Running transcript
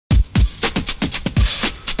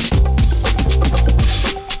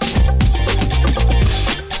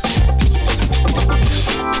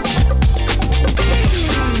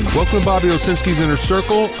Welcome to Bobby Owsinski's Inner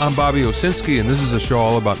Circle. I'm Bobby Owsinski, and this is a show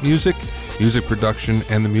all about music, music production,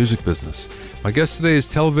 and the music business. My guest today is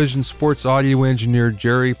television sports audio engineer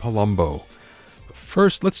Jeri Palumbo.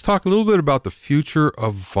 First, let's talk a little bit about the future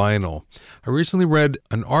of vinyl. I recently read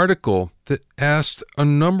an article that asked a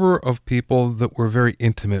number of people that were very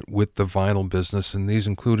intimate with the vinyl business, and these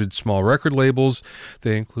included small record labels,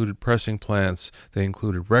 they included pressing plants, they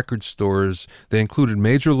included record stores, they included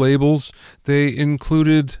major labels, they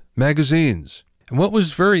included magazines. And what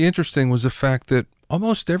was very interesting was the fact that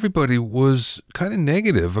almost everybody was kind of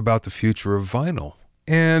negative about the future of vinyl.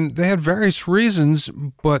 And they had various reasons,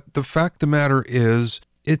 but the fact of the matter is,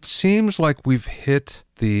 it seems like we've hit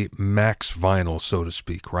the max vinyl, so to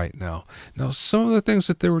speak, right now. Now, some of the things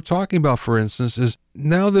that they were talking about, for instance, is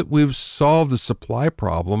now that we've solved the supply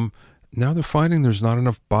problem, now they're finding there's not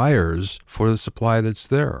enough buyers for the supply that's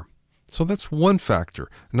there. So that's one factor.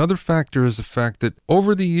 Another factor is the fact that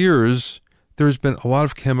over the years, there's been a lot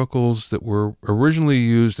of chemicals that were originally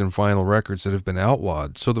used in vinyl records that have been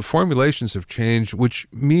outlawed. So the formulations have changed, which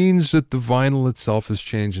means that the vinyl itself has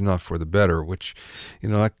changed enough for the better, which,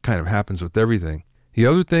 that kind of happens with everything. The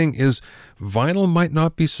other thing is vinyl might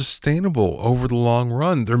not be sustainable over the long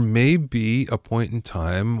run. There may be a point in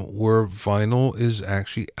time where vinyl is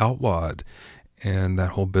actually outlawed and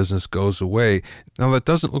that whole business goes away. Now, that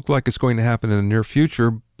doesn't look like it's going to happen in the near future,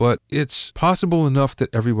 but it's possible enough that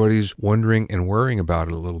everybody's wondering and worrying about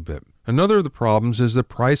it a little bit. Another of the problems is that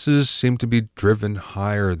prices seem to be driven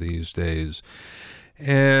higher these days.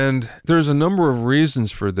 And there's a number of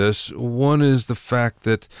reasons for this. One is the fact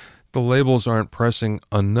that the labels aren't pressing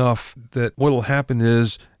enough, that what'll happen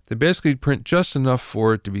is they basically print just enough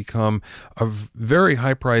for it to become a very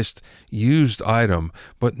high-priced used item,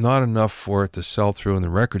 but not enough for it to sell through in the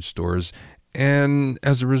record stores. And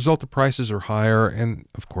as a result, the prices are higher, and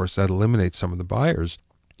of course, that eliminates some of the buyers.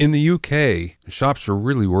 In the UK, shops are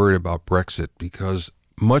really worried about Brexit because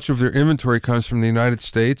much of their inventory comes from the United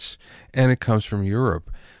States and it comes from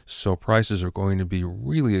Europe. So prices are going to be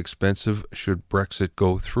really expensive should Brexit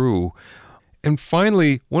go through. And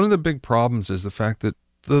finally, one of the big problems is the fact that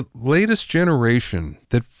the latest generation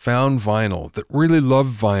that found vinyl, that really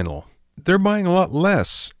loved vinyl, they're buying a lot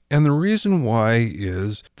less. And the reason why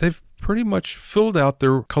is they've pretty much filled out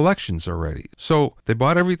their collections already. So they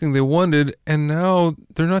bought everything they wanted, and now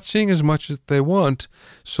they're not seeing as much as they want,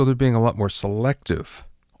 so they're being a lot more selective.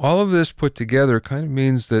 All of this put together kind of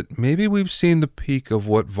means that maybe we've seen the peak of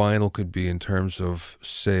what vinyl could be in terms of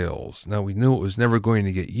sales. Now, we knew it was never going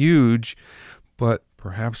to get huge, but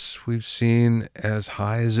perhaps we've seen as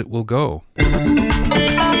high as it will go. If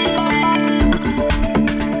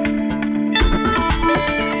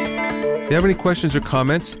you have any questions or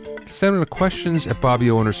comments, send them to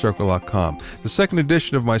questions@BobbyOInnerCircle.com. The second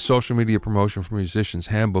edition of my social media promotion for musicians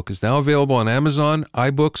handbook is now available on Amazon,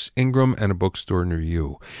 iBooks, Ingram, and a bookstore near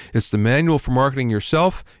you. It's the manual for marketing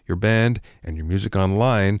yourself, your band, and your music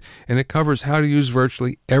online, and it covers how to use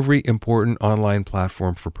virtually every important online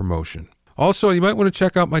platform for promotion. Also, you might want to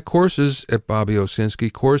check out my courses at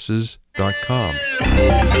BobbyOwsinskiCourses.com.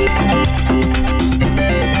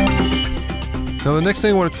 Now, the next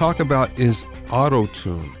thing I want to talk about is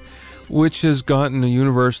Autotune, which has gotten a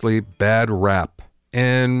universally bad rap,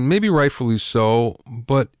 and maybe rightfully so,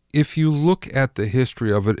 but if you look at the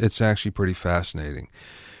history of it, it's actually pretty fascinating.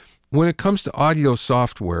 When it comes to audio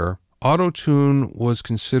software, Autotune was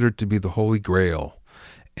considered to be the holy grail.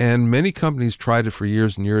 And many companies tried it for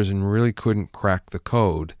years and years and really couldn't crack the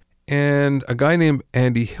code. And a guy named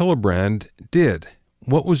Andy Hillebrand did.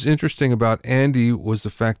 What was interesting about Andy was the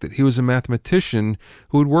fact that he was a mathematician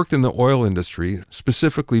who had worked in the oil industry,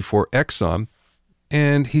 specifically for Exxon.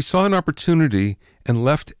 And he saw an opportunity and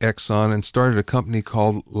left Exxon and started a company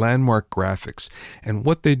called Landmark Graphics. And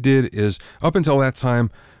what they did is, up until that time,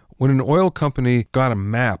 when an oil company got a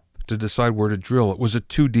map to decide where to drill, it was a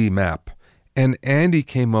 2D map. And Andy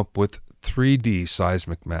came up with 3D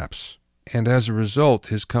seismic maps. And as a result,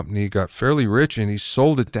 his company got fairly rich, and he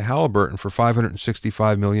sold it to Halliburton for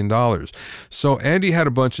 $565 million. So Andy had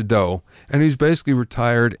a bunch of dough, and he's basically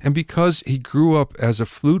retired. And because he grew up as a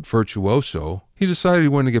flute virtuoso, he decided he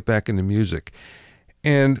wanted to get back into music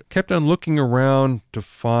and kept on looking around to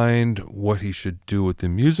find what he should do with the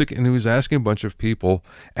music. And he was asking a bunch of people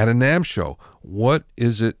at a NAMM show, what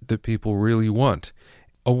is it that people really want?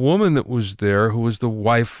 A woman that was there, who was the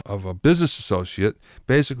wife of a business associate,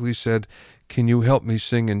 basically said, can you help me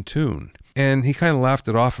sing in tune? And he kind of laughed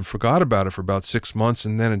it off and forgot about it for about 6 months,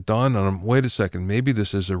 and then it dawned on him, wait a second, maybe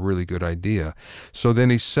this is a really good idea. So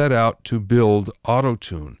then he set out to build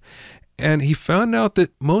Autotune. And he found out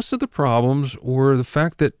that most of the problems were the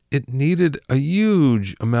fact that it needed a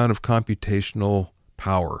huge amount of computational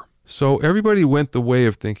power. So everybody went the way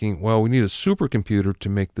of thinking, well, we need a supercomputer to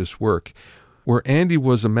make this work. Where Andy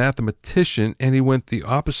was a mathematician, and he went the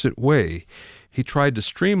opposite way. He tried to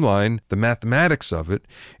streamline the mathematics of it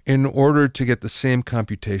in order to get the same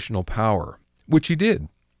computational power, which he did.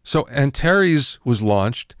 So Antares was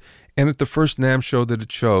launched, and at the first NAMM show that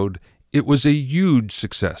it showed, it was a huge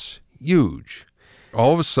success. Huge.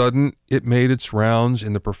 All of a sudden, it made its rounds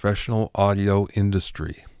in the professional audio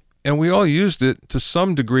industry. And we all used it to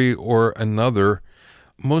some degree or another.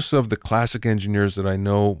 Most of the classic engineers that I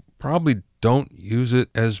know probably don't use it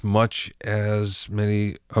as much as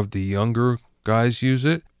many of the younger guys use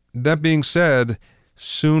it. That being said,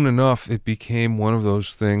 soon enough, it became one of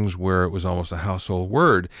those things where it was almost a household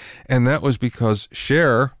word. And that was because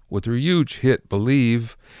Cher, with her huge hit,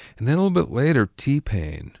 Believe, and then a little bit later,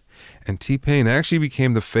 T-Pain. And T-Pain actually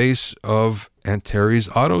became the face of Antares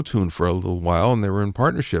Autotune for a little while, and they were in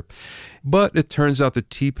partnership. But it turns out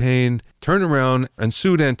that T-Pain turned around and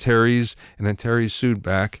sued Antares, and Antares sued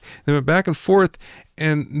back. They went back and forth,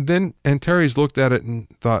 and then Antares looked at it and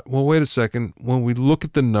thought, well, wait a second. When we look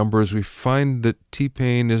at the numbers, we find that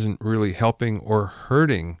T-Pain isn't really helping or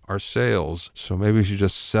hurting our sales, so maybe we should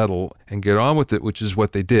just settle and get on with it, which is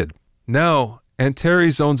what they did. Now,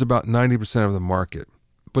 Antares owns about 90% of the market,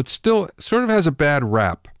 but still sort of has a bad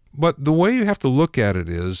rap. But the way you have to look at it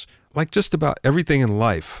is, like just about everything in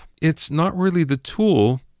life, it's not really the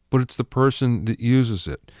tool, but it's the person that uses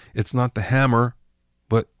it. It's not the hammer,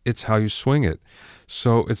 but it's how you swing it.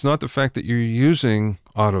 So it's not the fact that you're using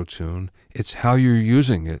Autotune, it's how you're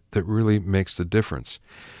using it that really makes the difference.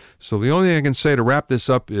 So the only thing I can say to wrap this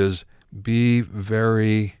up is be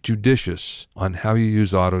very judicious on how you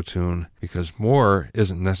use Autotune, because more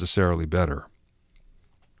isn't necessarily better.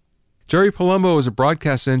 Jeri Palumbo is a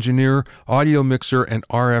broadcast engineer, audio mixer, and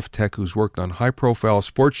RF tech who's worked on high-profile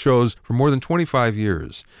sports shows for more than 25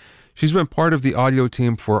 years. She's been part of the audio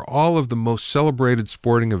team for all of the most celebrated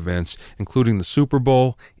sporting events, including the Super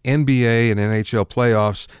Bowl, NBA and NHL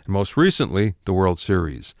playoffs, and most recently, the World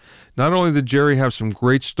Series. Not only did Jeri have some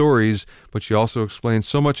great stories, but she also explains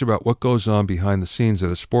so much about what goes on behind the scenes at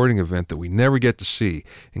a sporting event that we never get to see,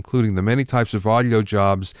 including the many types of audio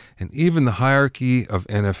jobs and even the hierarchy of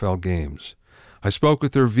NFL games. I spoke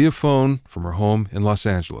with her via phone from her home in Los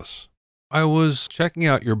Angeles. I was checking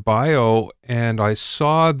out your bio, and I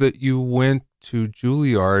saw that you went to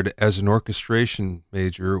Juilliard as an orchestration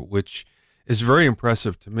major, which is very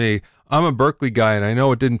impressive to me. I'm a Berklee guy, and I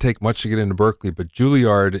know it didn't take much to get into Berklee, but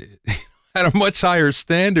Juilliard had a much higher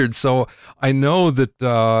standard, so I know that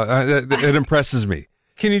it impresses me.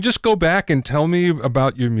 Can you just go back and tell me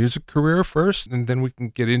about your music career first, and then we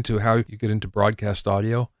can get into how you get into broadcast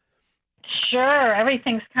audio? Sure.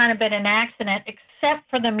 Everything's kind of been an accident, except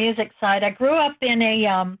for the music side. I grew up in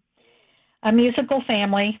a musical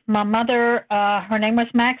family. My mother, her name was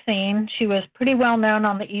Maxine. She was pretty well known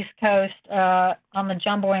on the East Coast on the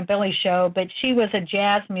John Boy and Billy show, but she was a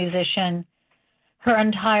jazz musician her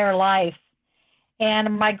entire life.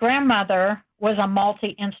 And my grandmother was a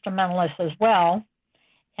multi-instrumentalist as well,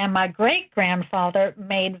 and my great-grandfather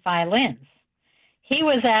made violins. He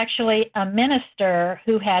was actually a minister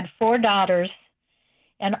who had 4 daughters,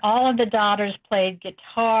 and all of the daughters played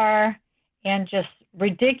guitar and just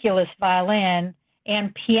ridiculous violin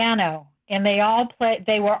and piano. And they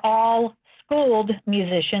were all schooled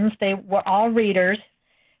musicians. They were all readers,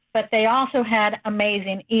 but they also had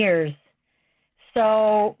amazing ears.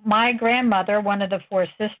 So my grandmother, one of the 4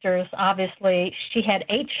 sisters, obviously, she had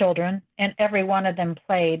 8 children, and every one of them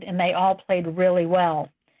played, and they all played really well.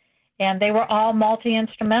 And they were all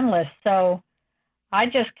multi-instrumentalists, so I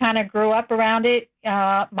just kind of grew up around it.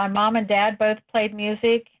 My mom and dad both played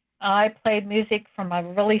music. I played music from a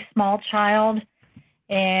really small child,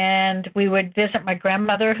 and we would visit my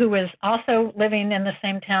grandmother, who was also living in the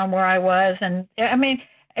same town where I was. And, I mean,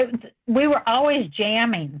 we were always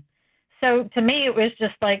jamming. So to me, it was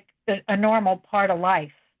just like a normal part of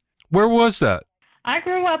life. Where was that? I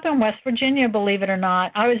grew up in West Virginia, believe it or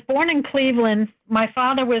not. I was born in Cleveland. My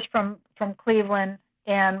father was from Cleveland,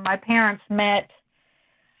 and my parents met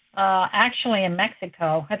actually in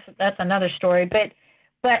Mexico. That's another story. But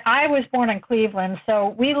I was born in Cleveland, so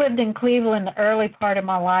we lived in Cleveland the early part of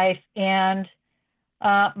my life, and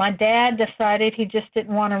my dad decided he just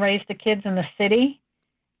didn't want to raise the kids in the city.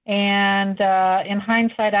 And in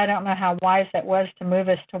hindsight, I don't know how wise that was to move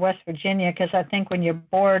us to West Virginia, because I think when you're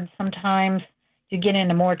bored, sometimes you get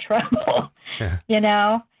into more trouble, you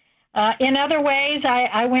know. In other ways,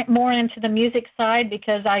 I went more into the music side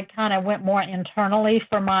because I kind of went more internally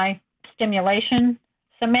for my stimulation.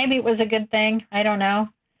 So maybe it was a good thing. I don't know.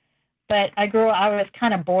 But I was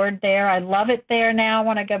kind of bored there. I love it there now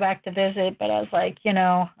when I go back to visit. But I was like,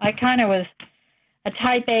 I kind of was a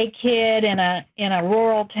type A kid in a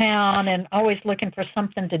rural town and always looking for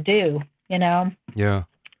something to do, Yeah.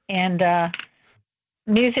 And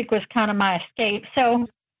music was kind of my escape. So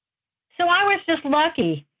I was just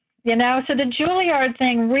lucky, So the Juilliard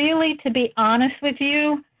thing, really, to be honest with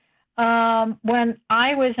you, when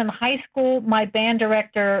I was in high school, my band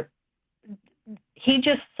director, he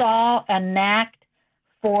just saw a knack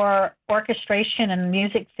for orchestration and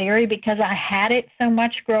music theory because I had it so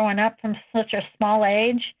much growing up from such a small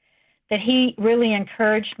age that he really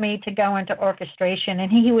encouraged me to go into orchestration,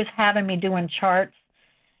 and he was having me doing charts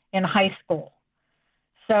in high school.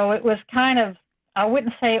 So it was kind of, I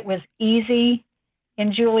wouldn't say it was easy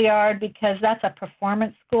in Juilliard because that's a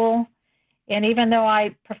performance school. And even though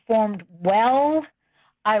I performed well,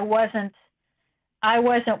 I wasn't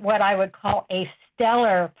what I would call a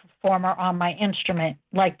stellar performer on my instrument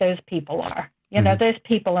like those people are. Those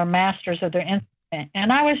people are masters of their instrument.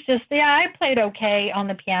 And I was just, I played okay on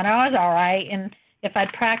the piano. I was all right. And if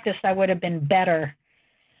I'd practiced, I would have been better.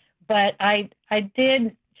 But I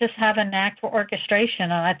did just have a knack for orchestration,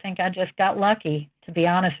 and I think I just got lucky, to be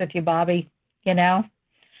honest with you, Bobby,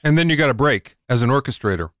 And then you got a break as an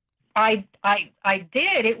orchestrator. I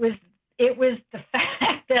did. It was the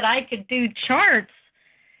fact that I could do charts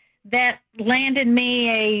that landed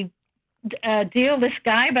me a deal. This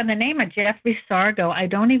guy by the name of Jeffrey Sargo, I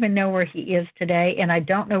don't even know where he is today, and I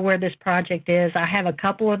don't know where this project is. I have a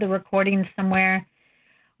couple of the recordings somewhere,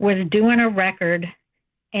 was doing a record,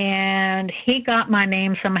 and he got my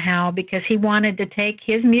name somehow because he wanted to take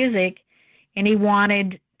his music and he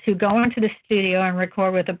wanted to go into the studio and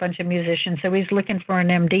record with a bunch of musicians. So he's looking for an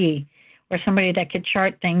MD or somebody that could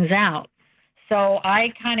chart things out. So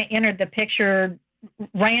I kind of entered the picture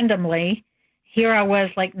randomly. Here I was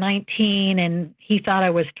like 19 and he thought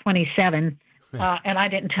I was 27. And I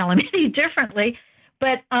didn't tell him any differently.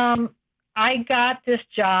 But I got this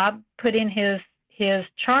job putting his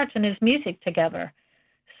charts and his music together.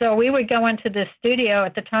 So we would go into the studio.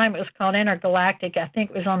 At the time, it was called Intergalactic. I think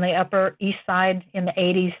it was on the Upper East Side in the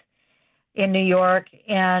 80s in New York.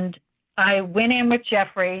 And I went in with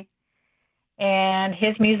Jeffrey and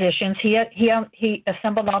his musicians. He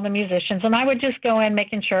assembled all the musicians. And I would just go in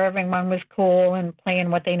making sure everyone was cool and playing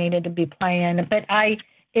what they needed to be playing. But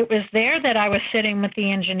it was there that I was sitting with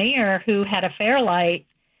the engineer who had a Fairlight.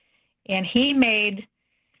 And he made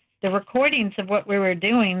the recordings of what we were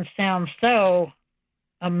doing sound so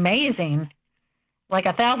amazing, like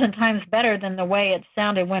 1,000 times better than the way it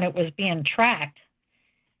sounded when it was being tracked.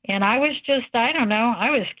 And I was just, I don't know,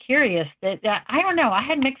 I was curious. I don't know, I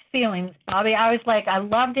had mixed feelings, Bobby. I was like, I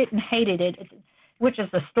loved it and hated it, which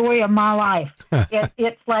is the story of my life.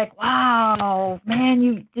 It's like, wow,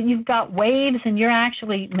 man, you've got waves and you're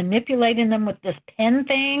actually manipulating them with this pen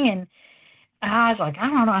thing. And I was like, I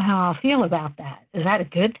don't know how I feel about that. Is that a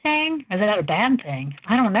good thing? Or is that a bad thing?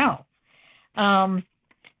 I don't know.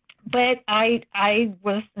 But I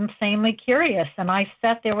was insanely curious, and I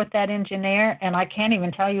sat there with that engineer, and I can't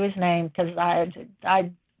even tell you his name because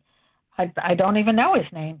I don't even know his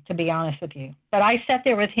name, to be honest with you. But I sat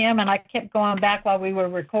there with him, and I kept going back while we were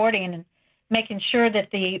recording and making sure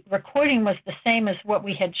that the recording was the same as what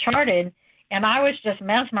we had charted, and I was just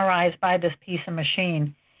mesmerized by this piece of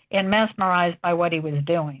machine and mesmerized by what he was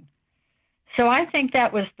doing. So I think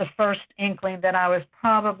that was the first inkling that I was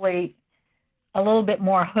probably a little bit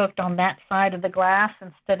more hooked on that side of the glass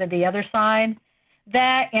instead of the other side.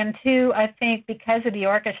 That, and two, I think because of the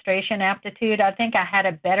orchestration aptitude, I think I had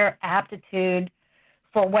a better aptitude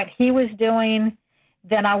for what he was doing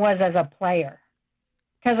than I was as a player.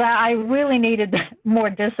 Because I really needed more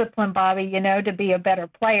discipline, Bobby, to be a better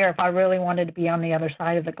player if I really wanted to be on the other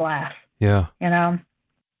side of the glass. Yeah.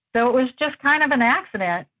 So it was just kind of an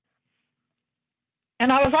accident.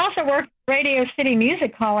 And I was also working at Radio City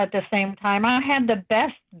Music Hall at the same time. I had the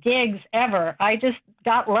best gigs ever. I just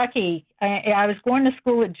got lucky. I was going to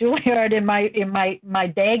school at Juilliard, and my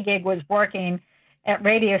day gig was working at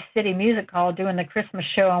Radio City Music Hall doing the Christmas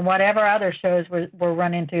show and whatever other shows were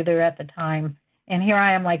running through there at the time. And here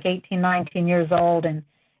I am, like 18, 19 years old, and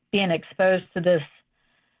being exposed to this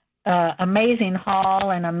amazing hall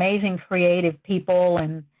and amazing creative people.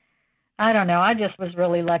 And I don't know, I just was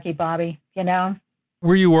really lucky, Bobby,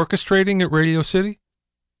 Were you orchestrating at Radio City?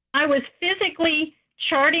 I was physically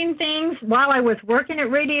charting things while I was working at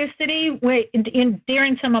Radio City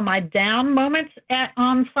during some of my down moments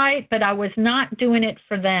on site, but I was not doing it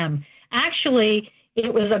for them. Actually,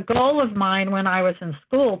 it was a goal of mine when I was in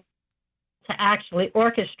school to to actually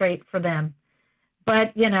orchestrate for them.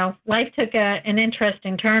 But, life took an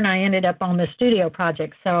interesting turn. I ended up on the studio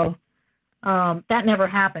project, so that never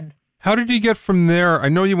happened. How did you get from there? I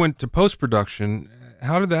know you went to post-production.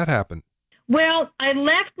 How did that happen? Well, I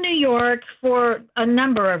left New York for a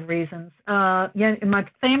number of reasons. My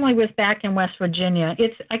family was back in West Virginia.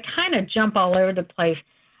 I kind of jump all over the place.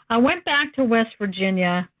 I went back to West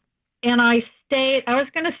Virginia, and I was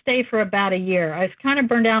going to stay for about a year. I was kind of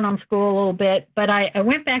burned down on school a little bit, but I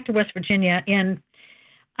went back to West Virginia, and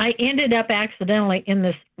I ended up accidentally in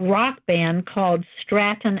this rock band called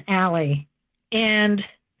Stratton Alley. And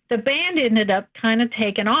the band ended up kind of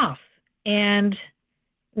taking off. And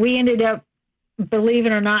we ended up, believe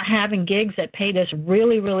it or not, having gigs that paid us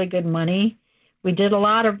really, really good money. We did a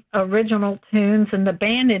lot of original tunes, and the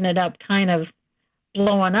band ended up kind of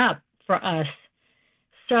blowing up for us.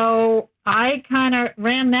 So I kind of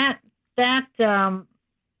ran that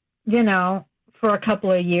for a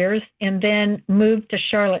couple of years, and then moved to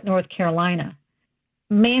Charlotte, North Carolina,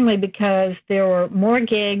 mainly because there were more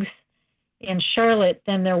gigs in Charlotte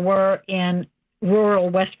than there were in rural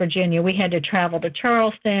West Virginia. We had to travel to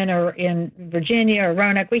Charleston or in Virginia or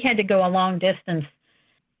Roanoke. We had to go a long distance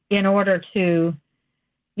in order to,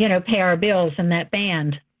 pay our bills in that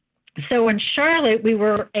band. So in Charlotte, we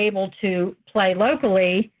were able to play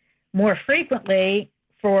locally more frequently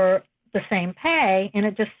for the same pay, and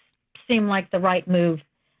it just seemed like the right move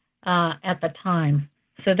at the time.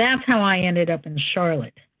 So that's how I ended up in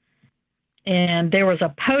Charlotte. And there was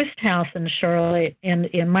a post house in Charlotte, and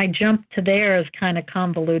my jump to there is kind of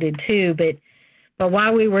convoluted too. But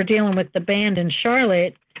while we were dealing with the band in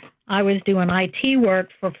Charlotte, I was doing IT work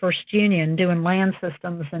for First Union, doing land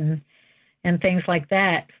systems and things like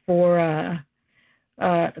that for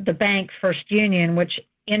the bank First Union, which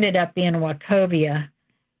ended up being Wachovia.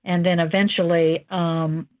 And then eventually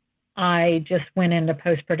I just went into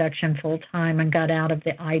post-production full-time and got out of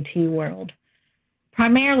the IT world,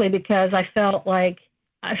 primarily because I felt like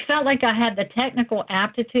I had the technical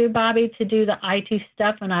aptitude, Bobby, to do the IT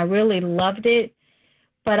stuff, and I really loved it,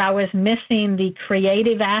 but I was missing the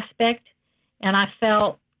creative aspect, and I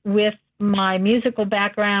felt with my musical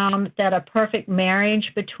background that a perfect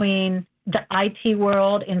marriage between the IT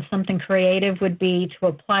world and something creative would be to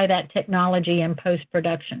apply that technology in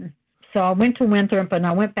post-production. So I went to Winthrop, and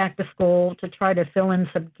I went back to school to try to fill in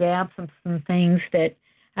some gaps and some things that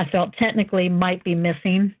I felt technically might be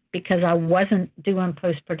missing because I wasn't doing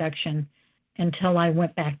post-production until I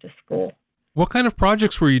went back to school. What kind of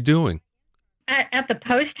projects were you doing? At the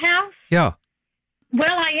post house? Yeah.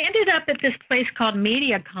 Well, I ended up at this place called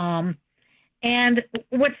MediaCom. And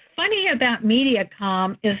what's funny about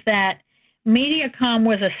MediaCom is that MediaCom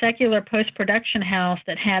was a secular post-production house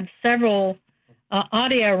that had several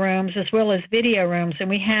audio rooms as well as video rooms.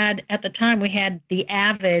 And at the time, we had the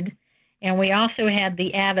Avid, and we also had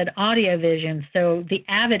the Avid Audio Vision. So the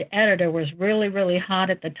Avid editor was really, really hot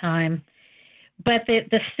at the time. But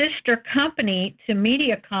the sister company to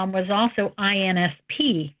MediaCom was also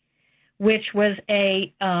INSP, which was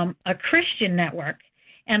a Christian network.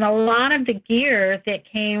 And a lot of the gear that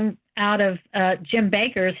came out of Jim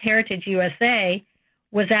Bakker's Heritage USA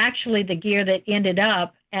was actually the gear that ended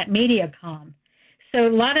up at MediaCom. So a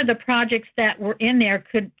lot of the projects that were in there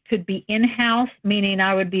could be in-house, meaning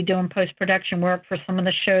I would be doing post-production work for some of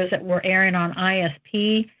the shows that were airing on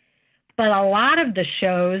ISP. But a lot of the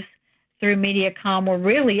shows through MediaCom were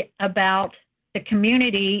really about the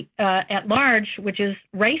community at large, which is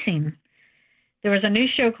racing. There was a new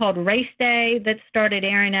show called Race Day that started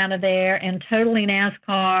airing out of there, and Totally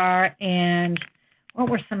NASCAR, and what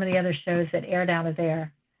were some of the other shows that aired out of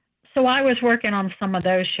there? So I was working on some of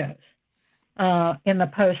those shows in the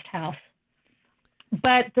post house.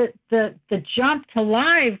 But the jump to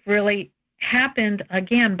live really happened,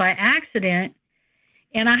 again, by accident.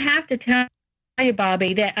 And I have to tell you,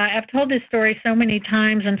 Bobby, that I've told this story so many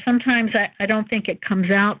times, and sometimes I don't think it comes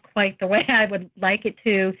out quite the way I would like it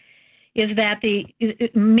to, is that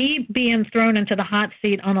me being thrown into the hot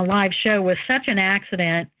seat on a live show was such an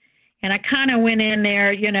accident. And I kind of went in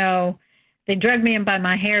there, they dragged me in by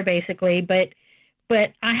my hair, basically. But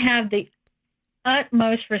I have the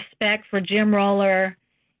utmost respect for Jim Roller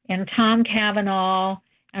and Tom Cavanaugh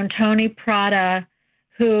and Tony Prada,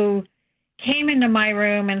 who came into my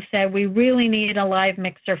room and said, "We really need a live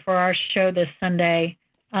mixer for our show this Sunday.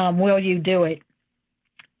 Will you do it?"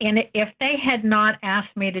 And if they had not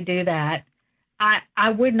asked me to do that, I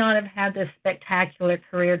would not have had this spectacular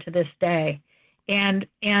career to this day. And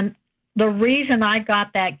the reason I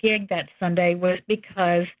got that gig that Sunday was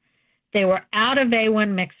because they were out of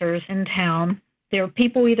A1 mixers in town. There were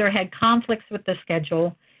people who either had conflicts with the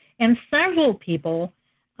schedule, And several people,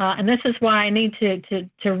 and this is why I need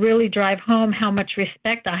to really drive home how much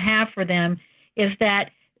respect I have for them, is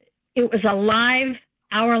that it was a live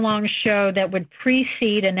hour-long show that would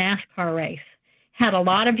precede a NASCAR race. Had a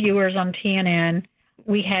lot of viewers on TNN.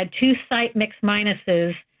 We had 2 site mix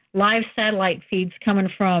minuses, live satellite feeds coming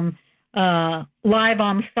from live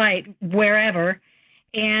on site, wherever.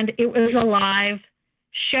 And it was a live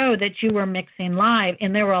show that you were mixing live.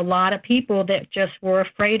 And there were a lot of people that just were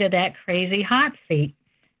afraid of that crazy hot seat.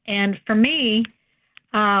 And for me,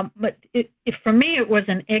 it was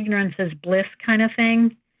an ignorance is bliss kind of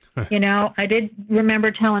thing. You know, I did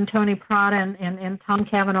remember telling Tony Prada and Tom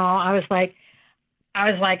Cavanaugh, I was like,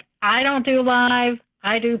 I don't do live,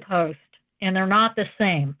 I do post, and they're not the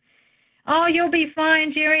same. Oh, you'll be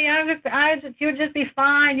fine, Jeri. You'll just be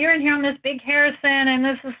fine. You're in here on this big Harrison, and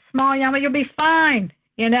this is small Yamaha. You'll be fine,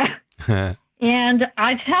 you know. And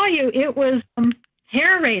I tell you, it was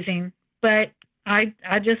hair raising, but I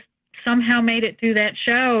just somehow made it through that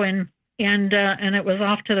show, and it was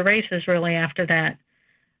off to the races really after that,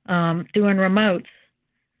 doing remotes,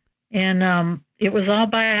 and it was all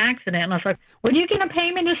by accident. And I was like, "Well, you going to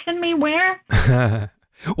pay me to send me where?"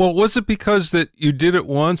 Well, was it because that you did it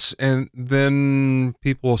once and then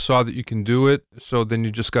people saw that you can do it, so then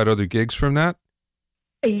you just got other gigs from that?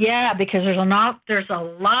 Yeah, because there's a lot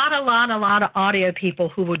of audio people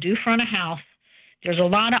who will do front of house. There's a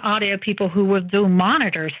lot of audio people who will do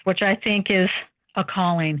monitors, which I think is a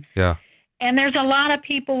calling. Yeah. And there's a lot of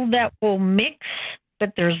people that will mix,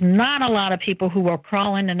 but there's not a lot of people who will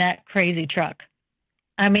crawl into that crazy truck.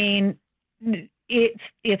 I mean,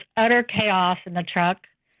 it's utter chaos in the truck.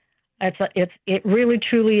 It really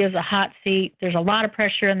truly is a hot seat. There's a lot of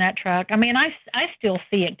pressure in that truck. I mean, I still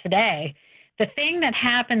see it today. The thing that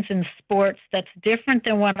happens in sports that's different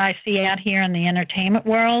than what I see out here in the entertainment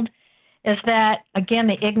world is that, again,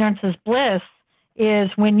 the ignorance is bliss, is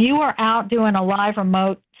when you are out doing a live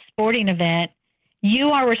remote sporting event, you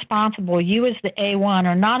are responsible, you as the A1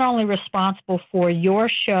 are not only responsible for your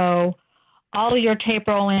show, all of your tape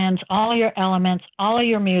roll-ins, all of your elements, all of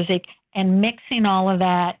your music, and mixing all of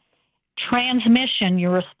that. Transmission,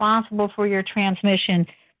 you're responsible for your transmission,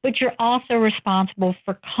 but you're also responsible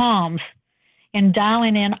for comms and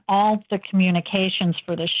dialing in all the communications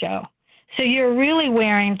for the show. So you're really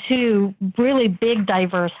wearing 2 really big,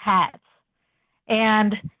 diverse hats.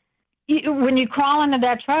 And when you crawl into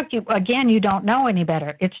that truck, you don't know any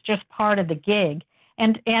better. It's just part of the gig.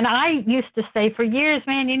 And I used to say for years,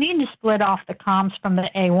 man, you need to split off the comms from the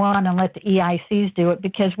A1 and let the EICs do it,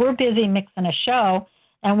 because we're busy mixing a show,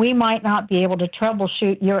 and we might not be able to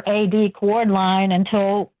troubleshoot your AD chord line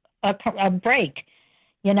until a break,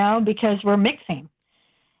 you know, because we're mixing.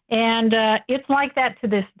 And it's like that to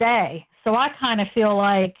this day. So I kind of feel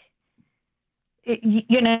like,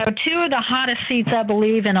 you know, 2 of the hottest seats, I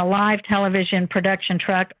believe, in a live television production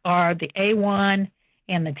truck are the A1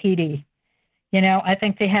 and the TD. You know, I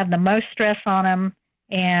think they have the most stress on them,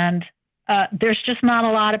 and there's just not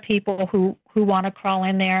a lot of people who want to crawl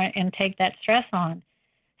in there and take that stress on.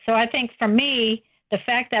 So I think for me, the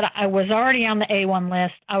fact that I was already on the A1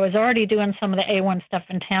 list, I was already doing some of the A1 stuff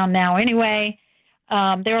in town now anyway,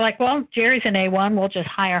 they were like, well, Jeri's an A1, we'll just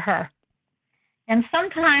hire her. And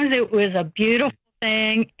sometimes it was a beautiful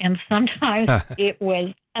thing, and sometimes it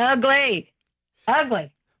was ugly. And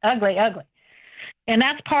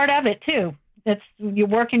that's part of it, too. You're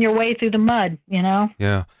working your way through the mud, you know?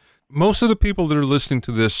 Yeah. Most of the people that are listening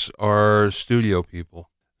to this are studio people,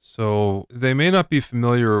 so they may not be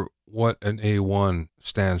familiar what an A1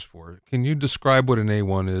 stands for. Can you describe what an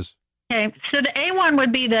A1 is? Okay, so the A1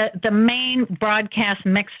 would be the main broadcast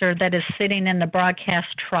mixer that is sitting in the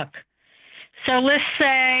broadcast truck. So let's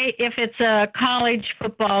say if it's a college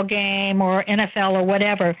football game or NFL or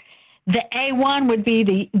whatever, the A1 would be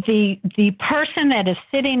the person that is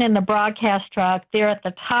sitting in the broadcast truck. They're at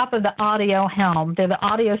the top of the audio helm. They're the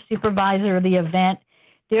audio supervisor of the event.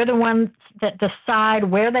 They're the ones that decide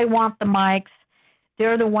where they want the mics.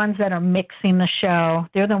 They're the ones that are mixing the show.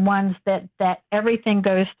 They're the ones that everything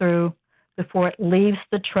goes through before it leaves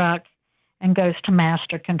the truck and goes to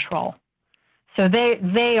master control. So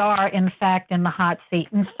they are, in fact, in the hot seat.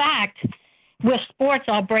 In fact, with sports,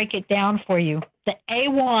 I'll break it down for you. The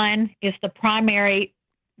A1 is the primary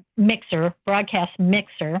mixer, broadcast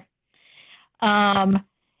mixer.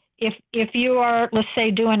 If you are, let's say,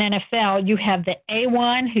 doing NFL, you have the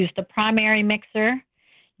A1, who's the primary mixer.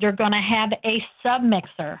 You're going to have a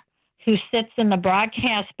sub-mixer who sits in the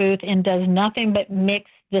broadcast booth and does nothing but mix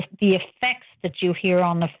the effects that you hear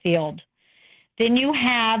on the field. Then you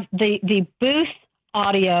have the booth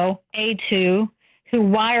audio, A2, who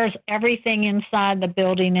wires everything inside the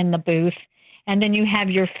building in the booth. And then you have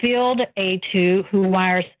your field A2 who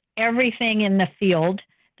wires everything in the field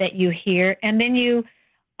that you hear. And then you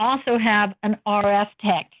also have an RF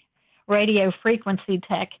tech, radio frequency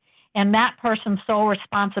tech. And that person's sole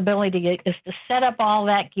responsibility is to set up all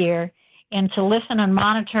that gear and to listen and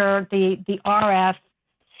monitor the RF,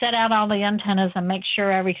 set out all the antennas and make sure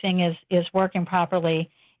everything is working properly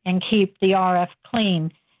and keep the RF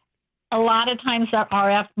clean. A lot of times that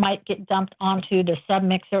RF might get dumped onto the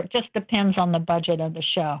submixer. It just depends on the budget of the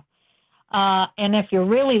show. And if you're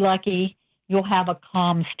really lucky, you'll have a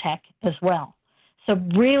comms tech as well. So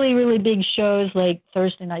really, really big shows like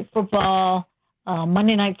Thursday Night Football,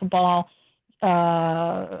 Monday Night Football,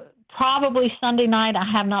 probably Sunday night. I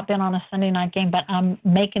have not been on a Sunday night game, but I'm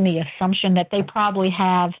making the assumption that they probably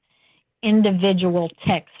have individual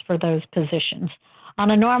techs for those positions.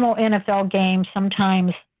 On a normal NFL game,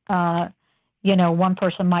 sometimes one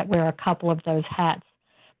person might wear a couple of those hats.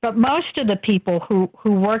 But most of the people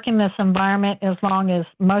who work in this environment, as long as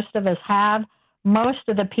most of us have, most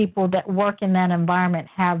of the people that work in that environment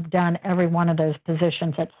have done every one of those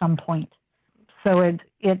positions at some point. So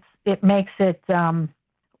it makes it,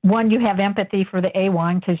 one, you have empathy for the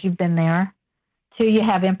A1 because you've been there. Two, you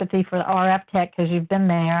have empathy for the RF tech because you've been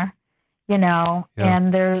there,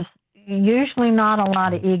 and there's usually not a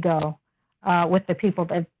lot of ego with the people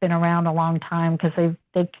that have been around a long time because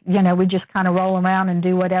we just kind of roll around and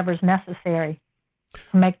do whatever's necessary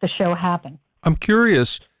to make the show happen. I'm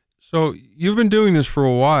curious. So you've been doing this for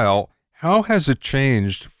a while. How has it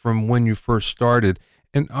changed from when you first started?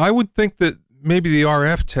 And I would think that maybe the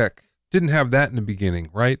RF tech didn't have that in the beginning,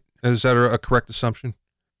 right? Is that a correct assumption?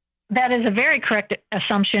 That is a very correct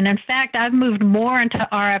assumption. In fact, I've moved more into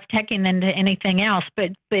RF teching than to anything else,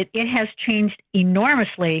 but it has changed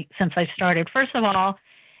enormously since I started. First of all,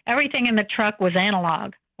 everything in the truck was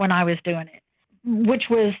analog when I was doing it, which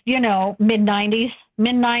was, mid-90s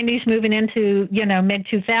moving into,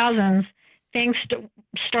 mid-2000s, things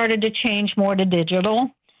started to change more to digital.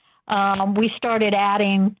 We started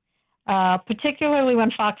adding, particularly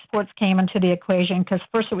when Fox Sports came into the equation, because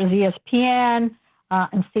first it was ESPN,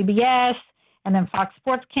 and CBS, and then Fox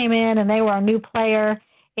Sports came in, and they were a new player,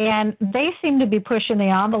 and they seemed to be pushing the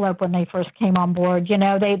envelope when they first came on board.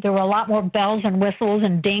 There were a lot more bells and whistles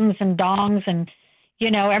and dings and dongs, and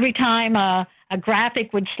every time a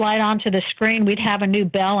graphic would slide onto the screen, we'd have a new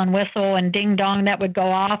bell and whistle and ding dong that would go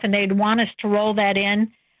off, and they'd want us to roll that in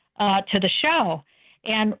to the show.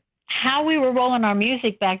 And how we were rolling our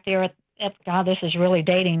music back there, God, this is really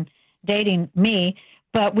dating me.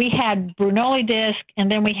 But we had Brunelli disc,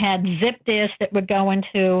 and then we had zip disc that would go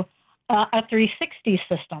into a 360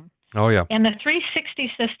 system. Oh, yeah. And the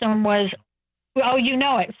 360 system was,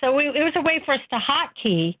 it. So it was a way for us to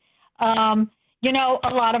hotkey, a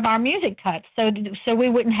lot of our music cuts. So we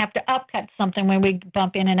wouldn't have to upcut something when we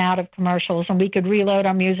bump in and out of commercials, and we could reload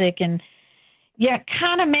our music and,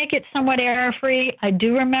 kind of make it somewhat error-free. I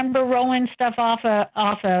do remember rolling stuff off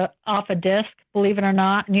a disc, believe it or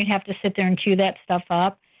not, and you'd have to sit there and cue that stuff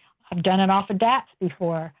up. I've done it off of DATs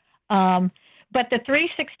before. But the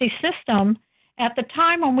 360 system, at the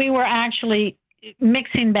time when we were actually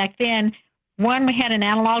mixing back then, one, we had an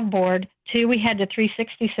analog board. Two, we had the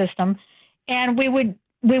 360 system, and we would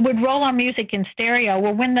roll our music in stereo.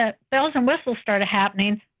 Well, when the bells and whistles started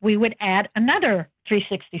happening, we would add another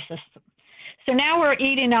 360 system. So now we're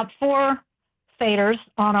eating up 4 faders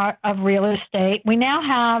of real estate. We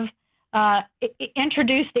now have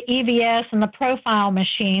introduced the EVS and the profile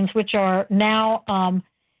machines, which are now,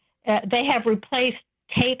 they have replaced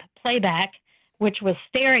tape playback, which was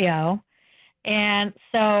stereo. And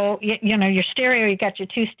so, your stereo, you got your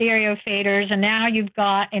 2 stereo faders, and now you've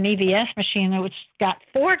got an EVS machine which got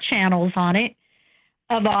 4 channels on it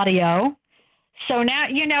of audio. So now,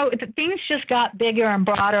 things just got bigger and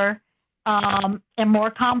broader. And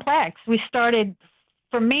more complex. I started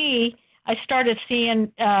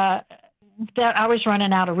seeing that I was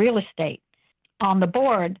running out of real estate on the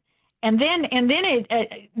board. And then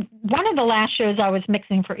one of the last shows I was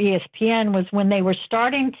mixing for ESPN was when they were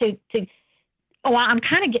starting I'm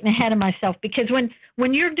kind of getting ahead of myself, because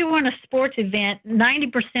when you're doing a sports event,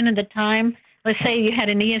 90% of the time, let's say you had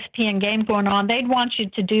an ESPN game going on, they'd want you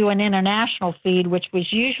to do an international feed, which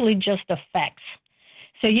was usually just effects.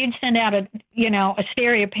 So you'd send out a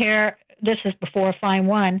stereo pair, this is before Fine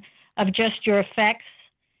One, of just your effects.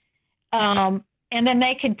 And then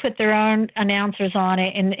they could put their own announcers on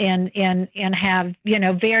it and have,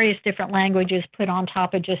 various different languages put on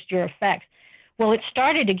top of just your effects. Well, it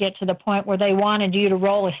started to get to the point where they wanted you to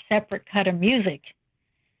roll a separate cut of music.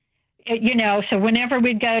 So whenever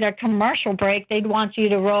we'd go to commercial break, they'd want you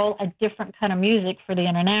to roll a different kind of music for the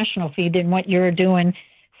international feed than what you were doing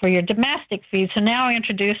for your domestic feed. So now I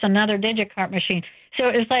introduce another digicart machine. So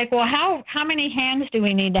it's like, well, how many hands do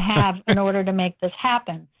we need to have in order to make this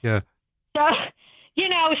happen? Yeah. So,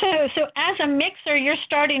 so as a mixer, you're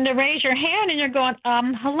starting to raise your hand and you're going,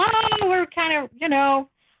 hello, we're kind of,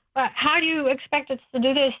 how do you expect us to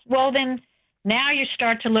do this? Well, then now you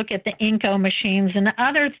start to look at the Inco machines and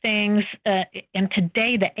other things, and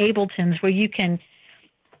today the Abletons, where you can,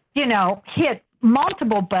 hit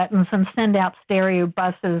multiple buttons and send out stereo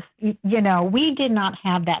buses. We did not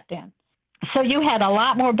have that then. So you had a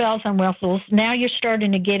lot more bells and whistles. Now you're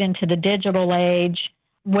starting to get into the digital age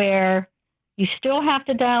where you still have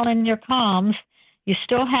to dial in your comms, you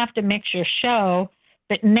still have to mix your show,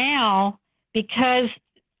 but now, because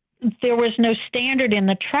there was no standard in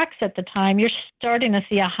the trucks at the time, you're starting to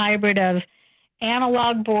see a hybrid of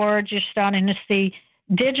analog boards, you're starting to see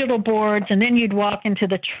digital boards, and then you'd walk into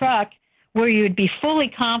the truck where you would be fully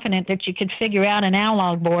confident that you could figure out an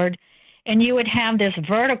analog board, and you would have this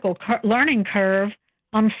vertical learning curve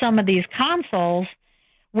on some of these consoles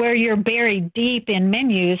where you're buried deep in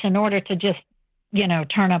menus in order to just,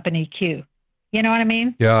 turn up an EQ. You know what I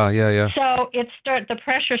mean? Yeah. So the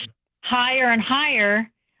pressure's higher and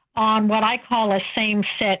higher on what I call a same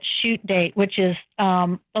set shoot date, which is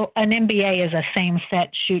an MBA is a same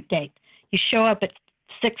set shoot date. You show up at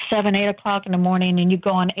 6, 7, 8 o'clock in the morning and you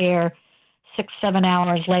go on air 6, 7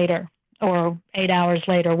 hours later or 8 hours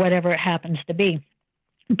later, whatever it happens to be.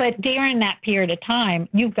 But during that period of time,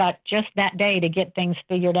 you've got just that day to get things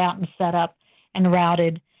figured out and set up and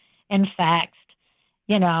routed and faxed,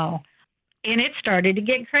 and it started to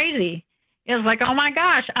get crazy. It was like, oh my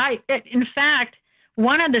gosh. In fact,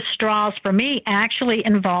 one of the straws for me actually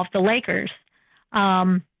involved the Lakers.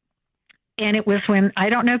 And it was when, I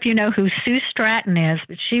don't know if you know who Sue Stratton is,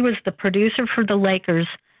 but she was the producer for the Lakers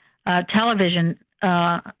television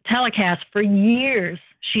telecast for years.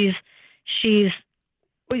 She's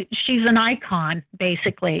an icon,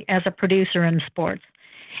 basically, as a producer in sports.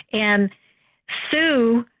 And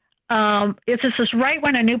Sue, this is right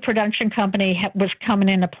when a new production company was coming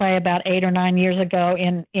into play about 8 or 9 years ago,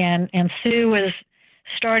 and Sue was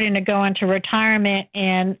starting to go into retirement,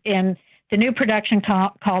 and the new production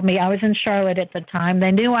called me. I was in Charlotte at the time.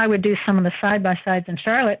 They knew I would do some of the side-by-sides in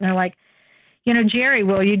Charlotte, and they're like, Jeri,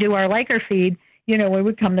 will you do our Laker feed, when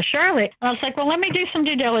we come to Charlotte? And I was like, well, let me do some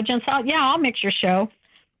due diligence. I'll mix your show.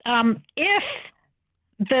 If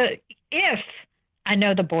I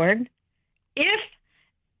know the board, if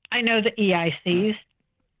I know the EICs,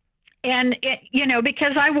 and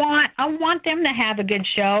because I want them to have a good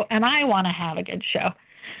show, and I want to have a good show.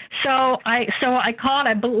 So I called,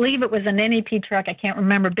 I believe it was an NEP truck, I can't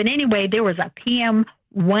remember, but anyway, there was a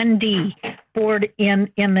PM1D board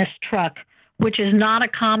in this truck, which is not a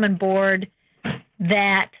common board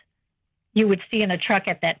that you would see in a truck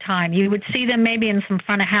at that time. You would see them maybe in some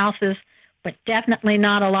front of houses, but definitely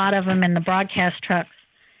not a lot of them in the broadcast trucks.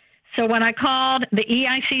 So when I called, the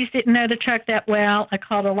EICs didn't know the truck that well. I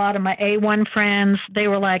called a lot of my A1 friends. They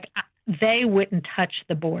were like, they wouldn't touch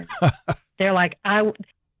the board. They were like, I'm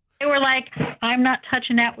not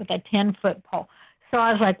touching that with a 10-foot pole. So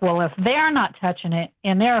I was like, well, if they're not touching it,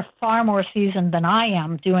 and they're far more seasoned than I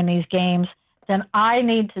am doing these games, then I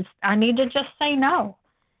need to just say no.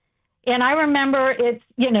 And I remember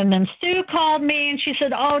then Sue called me and she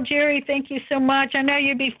said, oh, Jeri, thank you so much. I know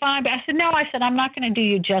you'd be fine. But I said, no, I'm not going to do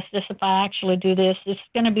you justice if I actually do this. It's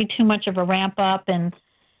going to be too much of a ramp up, and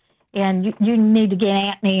you need to get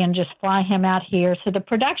Anthony and just fly him out here. So the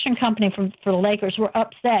production company for the Lakers were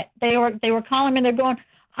upset. They were calling me. They're going,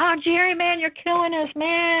 oh, Jeri, man, you're killing us,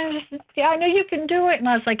 man. I know you can do it. And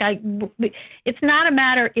I was like, it's not a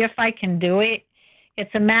matter if I can do it.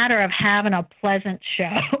 It's a matter of having a pleasant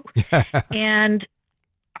show. And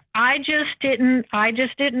I just didn't,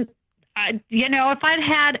 if I'd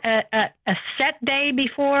had a set day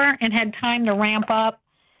before and had time to ramp up,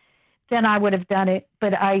 then I would have done it.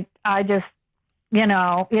 But I just,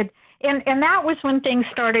 and that was when things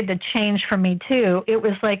started to change for me too. It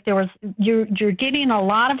was like you're getting a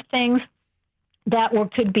lot of things that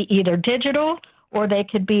could be either digital, or they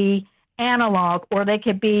could be analog, or they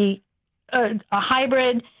could be a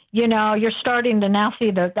hybrid. You're starting to now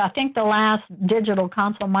see I think the last digital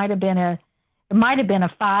console might have been a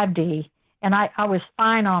 5D, and I was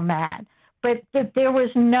fine on that. But there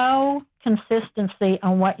was no consistency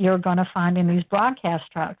on what you're going to find in these broadcast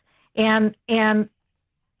trucks. And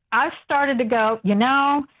I started to go,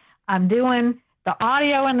 I'm doing the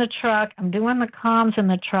audio in the truck, I'm doing the comms in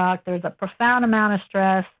the truck. There's a profound amount of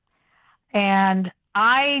stress. And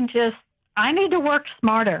I need to work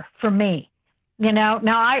smarter for me. Now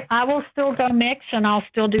I will still go mix and I'll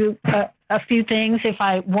still do a few things if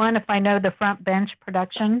I know the front bench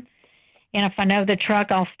production, and if I know the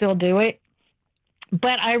truck, I'll still do it.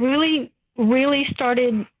 But I really, really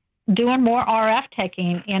started doing more RF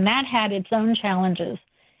teching, and that had its own challenges.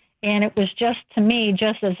 And it was just, to me,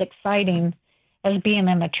 just as exciting as being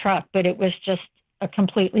in the truck, but it was just a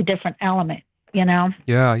completely different element,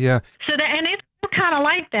 Yeah, yeah. So and it's kind of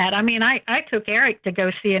like that. I mean, I took Eric to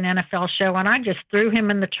go see an NFL show, and I just threw him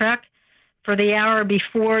in the truck for the hour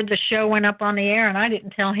before the show went up on the air, and I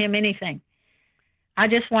didn't tell him anything. I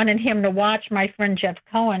just wanted him to watch my friend Jeff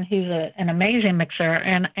Cohen, who's an amazing mixer,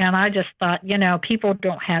 and I just thought, people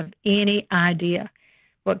don't have any idea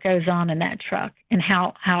what goes on in that truck and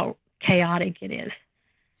how chaotic it is.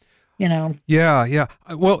 Yeah, yeah.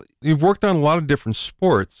 Well, you've worked on a lot of different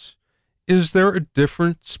sports. Is there a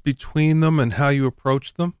difference between them and how you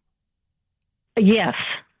approach them? Yes,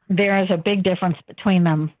 there is a big difference between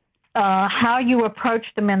them. How you approach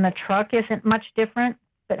them in the truck isn't much different,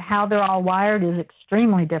 but how they're all wired is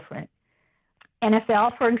extremely different.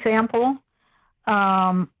 NFL, for example,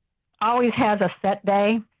 always has a set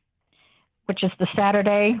day, which is the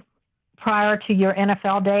Saturday prior to your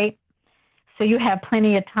NFL date. So you have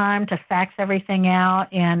plenty of time to fax everything out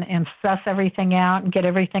and suss everything out and get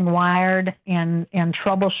everything wired and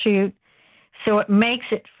troubleshoot. So it makes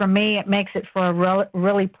it for a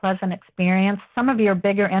really pleasant experience. Some of your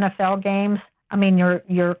bigger NFL games,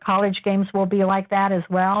 your college games will be like that as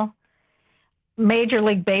well. Major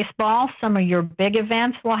League Baseball, some of your big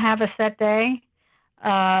events will have a set day.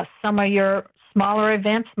 Some of your smaller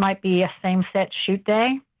events might be a same set shoot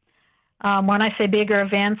day. When I say bigger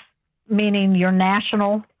events, meaning your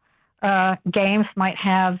national games might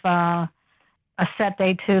have a set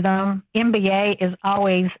day to them. NBA is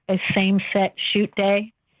always a same set shoot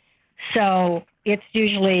day. So it's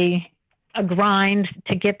usually a grind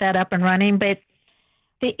to get that up and running. But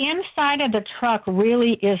the inside of the truck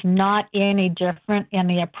really is not any different in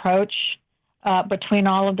the approach between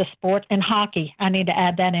all of the sports. And hockey, I need to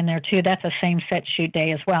add that in there too. That's a same set shoot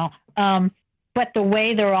day as well. But the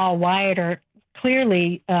way they're all wired are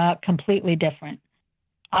clearly completely different.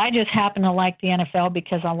 I just happen to like the NFL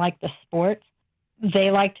because I like the sport.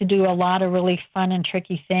 They like to do a lot of really fun and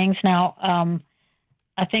tricky things. Now,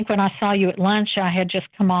 I think when I saw you at lunch, I had just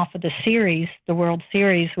come off of the World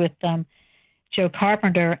Series with Joe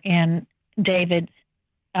Carpenter and David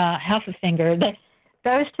Heffelfinger.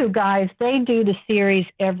 Those two guys, they do the series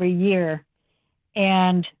every year,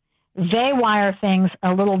 and they wire things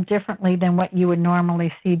a little differently than what you would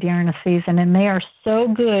normally see during a season, and they are so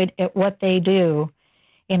good at what they do,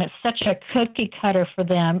 and it's such a cookie cutter for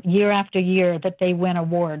them year after year that they win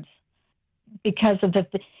awards because of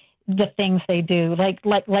the things they do. Like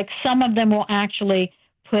some of them will actually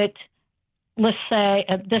put, let's say,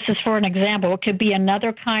 this is for an example, it could be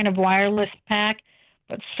another kind of wireless pack,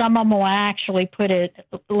 but some of them will actually put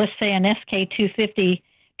let's say an SK250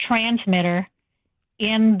 transmitter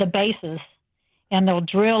in the bases, and they'll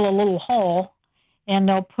drill a little hole, and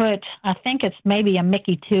they'll put, I think it's maybe a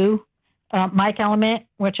Mickey 2 mic element,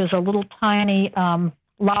 which is a little tiny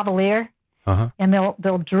lavalier, and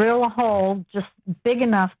they'll drill a hole just big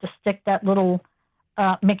enough to stick that little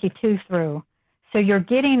Mickey 2 through. So you're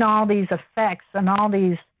getting all these effects and all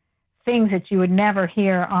these things that you would never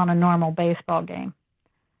hear on a normal baseball game.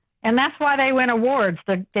 And that's why they win awards.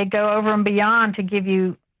 They go over and beyond to give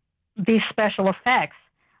you these special effects.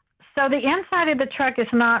 So the inside of the truck is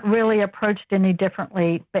not really approached any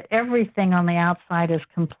differently, but everything on the outside is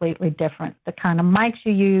completely different. The kind of mics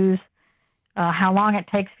you use, how long it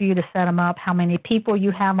takes for you to set them up, how many people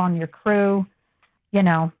you have on your crew,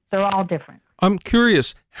 they're all different. I'm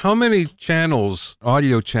curious, how many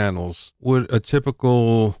audio channels, would a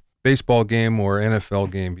typical baseball game or NFL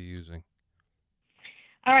game be using?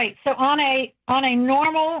 All right, so on a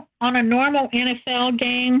normal NFL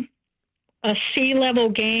game, a C-level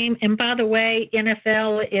game, and by the way,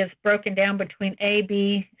 NFL is broken down between A,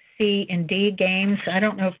 B, C, and D games. I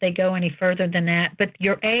don't know if they go any further than that, but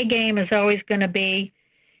your A game is always going to be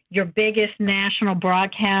your biggest national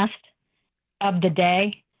broadcast of the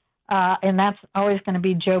day, and that's always going to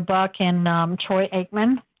be Joe Buck and Troy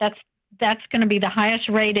Aikman. That's going to be the highest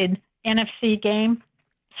rated NFC game.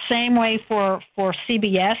 Same way for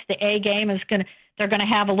CBS, the A game they're going to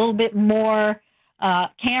have a little bit more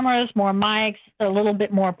cameras, more mics, a little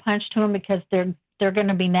bit more punch to them because they're going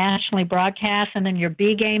to be nationally broadcast. And then your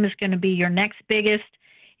B game is going to be your next biggest,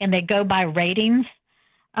 and they go by ratings.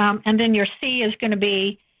 And then your C is going to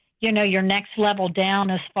be, your next level down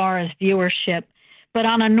as far as viewership. But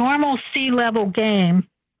on a normal sea-level game,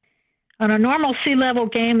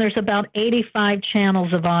 there's about 85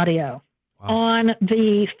 channels of audio. Wow. On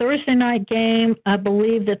the Thursday night game, I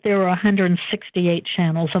believe that there were 168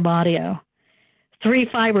 channels of audio. 3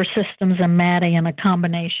 fiber systems and MADI, and a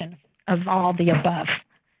combination of all the above.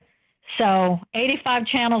 So 85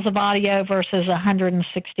 channels of audio versus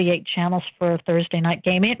 168 channels for a Thursday night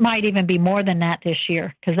game. It might even be more than that this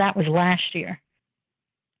year, because that was last year.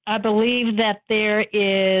 I believe that there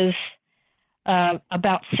is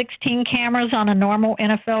about 16 cameras on a normal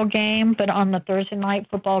NFL game, but on the Thursday night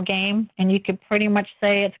football game, and you could pretty much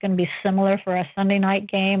say it's going to be similar for a Sunday night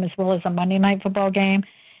game as well as a Monday night football game,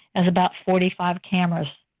 as about 45 cameras.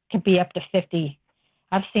 Could be up to 50.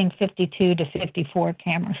 I've seen 52 to 54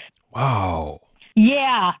 cameras. Wow.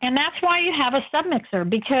 Yeah, and that's why you have a submixer,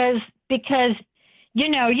 because you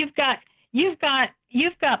know you've got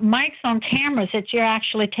mics on cameras that you're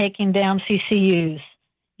actually taking down CCUs.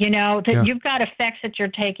 You know that You've got effects that you're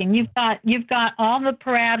taking. You've got all the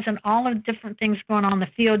parabs and all the different things going on in the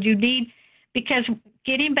field. You need, because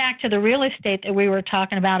getting back to the real estate that we were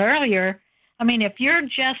talking about earlier, I mean, if you're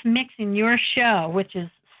just mixing your show, which is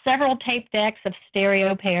several tape decks of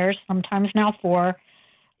stereo pairs, sometimes now 4,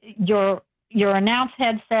 your announce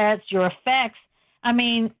headsets, your effects, I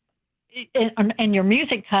mean, and your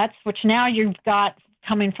music cuts, which now you've got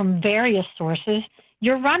coming from various sources,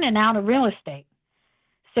 you're running out of real estate.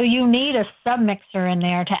 So you need a submixer in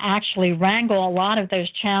there to actually wrangle a lot of those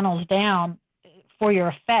channels down for your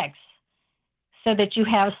effects so that you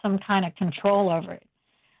have some kind of control over it.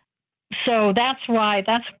 So that's why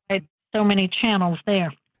so many channels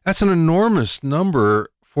there. That's an enormous number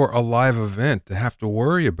for a live event to have to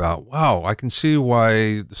worry about. Wow, I can see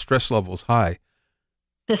why the stress level is high.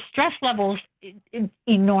 The stress level is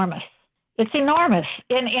enormous. It's enormous,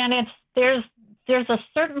 and there's a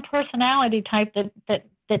certain personality type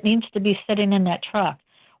that needs to be sitting in that truck.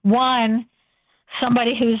 1,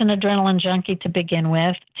 somebody who's an adrenaline junkie to begin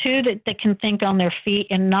with. 2, that can think on their feet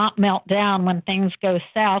and not melt down when things go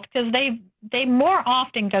south, because they more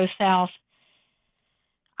often go south.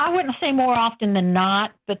 I wouldn't say more often than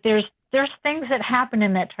not, but there's things that happen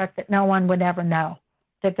in that truck that no one would ever know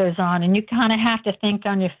that goes on, and you kind of have to think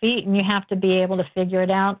on your feet, and you have to be able to figure it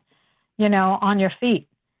out, you know, on your feet.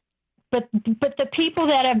 But the people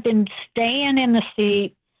that have been staying in the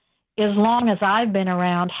seat as long as I've been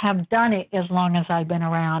around have done it as long as I've been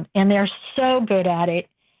around, and they're so good at it,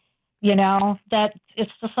 you know, that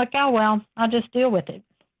it's just like, oh well, I'll just deal with it.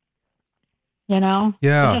 You know,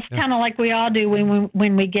 yeah, it's kind of like we all do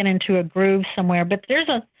when we get into a groove somewhere. But there's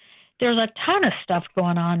a ton of stuff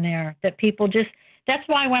going on there that people just. That's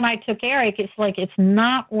why when I took Eric, it's like it's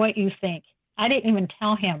not what you think. I didn't even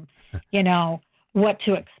tell him, you know, what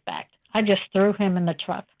to expect. I just threw him in the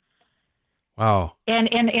truck. Wow.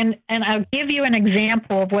 And I'll give you an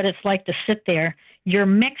example of what it's like to sit there. You're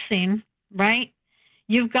mixing, right?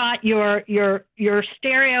 You've got your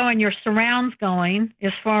stereo and your surrounds going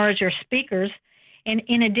as far as your speakers. And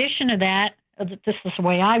in addition to that, this is the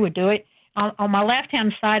way I would do it. On my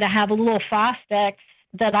left-hand side, I have a little Fostex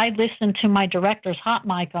that I listen to my director's hot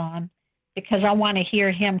mic on because I want to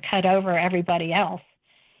hear him cut over everybody else.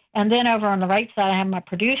 And then over on the right side, I have my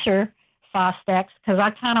producer Fostex because I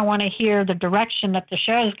kind of want to hear the direction that the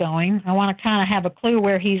show's going. I want to kind of have a clue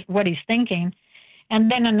what he's thinking.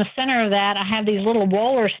 And then in the center of that, I have these little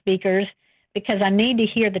Wohler speakers because I need to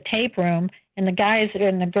hear the tape room and the guys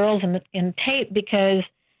and the girls in tape because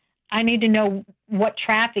I need to know what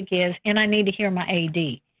traffic is and I need to hear my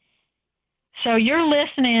AD. So you're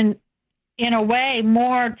listening in a way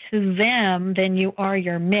more to them than you are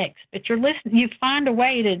your mix, but you find a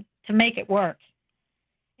way to make it work.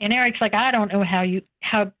 And Eric's like, I don't know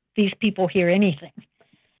how these people hear anything.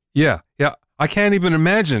 Yeah. I can't even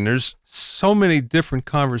imagine. There's so many different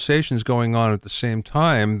conversations going on at the same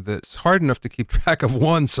time that it's hard enough to keep track of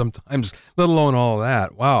one sometimes, let alone all of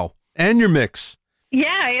that. Wow. And your mix.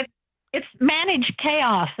 Yeah, it's managed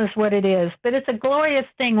chaos is what it is, but it's a glorious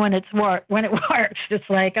thing when it works. It's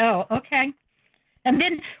like, oh, okay. And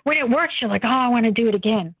then when it works, you're like, oh, I want to do it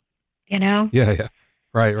again, you know? Yeah.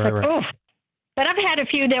 Right. Oof. But I've had a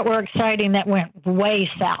few that were exciting that went way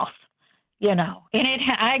south. You know,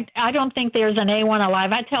 and I don't think there's an A1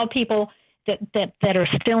 alive. I tell people that are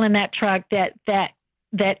still in that truck that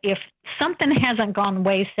if something hasn't gone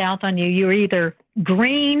way south on you, you're either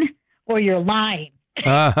green or you're lying.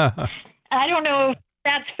 I don't know if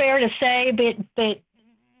that's fair to say, but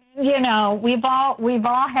you know, we've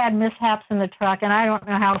all had mishaps in the truck, and I don't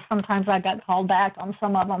know how sometimes I got called back on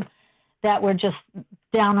some of them that were just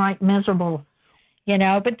downright miserable.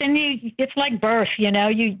 But then it's like birth,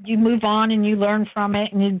 you move on and you learn from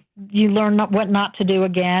it, and you learn what not to do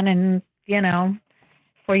again. And,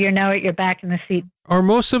 before you know it, you're back in the seat. Are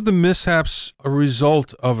most of the mishaps a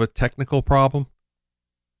result of a technical problem?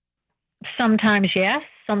 Sometimes, yes.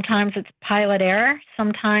 Sometimes it's pilot error.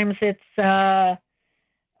 Sometimes it's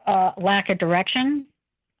lack of direction.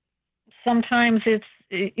 Sometimes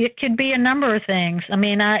it could be a number of things. I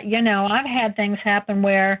mean, I've had things happen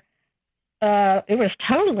where it was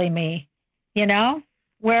totally me,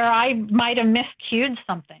 where I might have miscued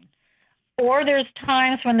something. Or there's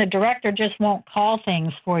times when the director just won't call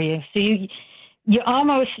things for you. So you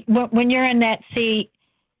almost, when you're in that seat,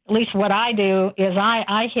 at least what I do is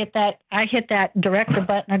I hit that director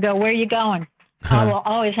button. I go, where are you going? I will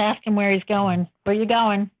always ask him where he's going. Where are you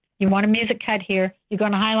going? You want a music cut here? You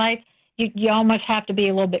going to highlights? You almost have to be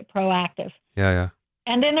a little bit proactive. Yeah.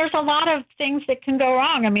 And then there's a lot of things that can go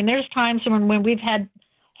wrong. I mean, there's times when we've had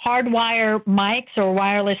hardwire mics or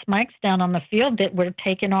wireless mics down on the field that were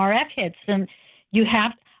taking RF hits, and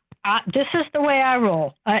this is the way I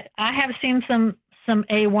roll. I have seen some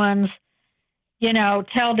A1s,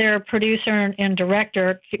 tell their producer and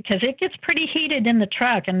director, because it gets pretty heated in the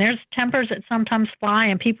truck, and there's tempers that sometimes fly,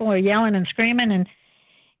 and people are yelling and screaming,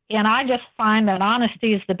 and I just find that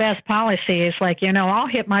honesty is the best policy. It's like, I'll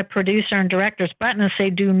hit my producer and director's button and say,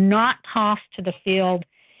 do not toss to the field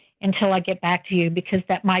until I get back to you, because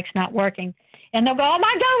that mic's not working. And they'll go, oh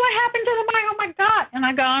my God, what happened to the mic? Oh my God. And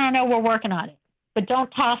I go, I don't know, we're working on it. But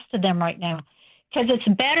don't toss to them right now, because it's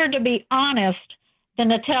better to be honest than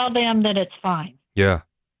to tell them that it's fine. Yeah.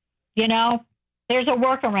 There's a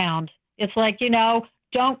workaround. It's like,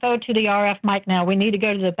 don't go to the RF mic now. We need to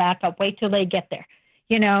go to the backup. Wait till they get there.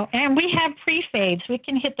 And we have pre-fades. We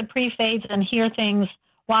can hit the pre-fades and hear things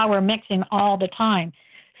while we're mixing all the time.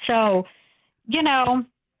 So,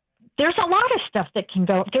 there's a lot of stuff that can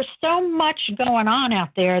go. There's so much going on out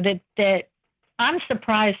there that I'm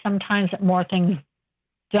surprised sometimes that more things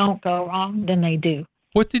don't go wrong than they do.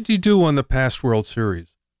 What did you do on the past World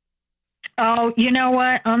Series? Oh, you know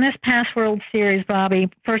what? On this past World Series, Bobby,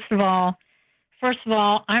 first of all,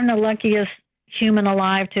 I'm the luckiest human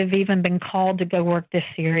alive to have even been called to go work this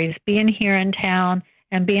series. Being here in town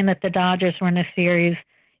and being that the Dodgers were in the series,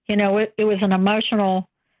 it was an emotional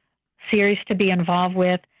series to be involved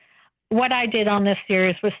with. What I did on this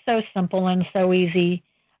series was so simple and so easy.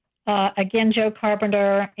 Again, Joe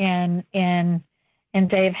Carpenter and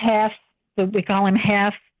Dave Hess, we call him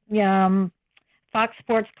Hess. Fox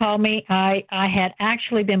Sports called me. I had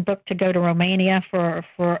actually been booked to go to Romania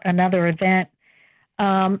for another event.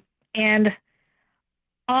 And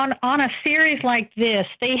on a series like this,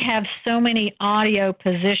 they have so many audio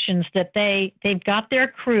positions that they've got their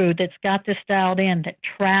crew that's got this dialed in that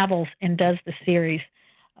travels and does the series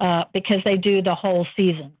because they do the whole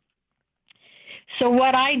season. So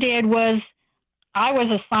what I did was I was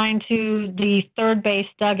assigned to the third base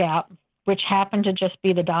dugout, which happened to just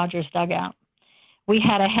be the Dodgers dugout. We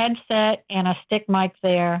had a headset and a stick mic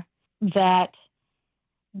there that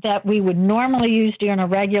we would normally use during a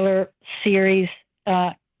regular series.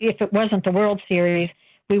 If it wasn't the World Series,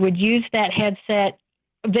 we would use that headset.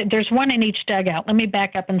 There's one in each dugout. Let me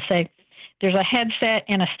back up and say there's a headset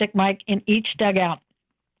and a stick mic in each dugout,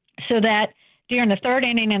 so that during the third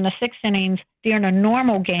inning and the sixth innings, during a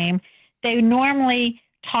normal game, they normally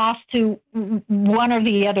toss to one or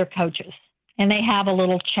the other coaches, and they have a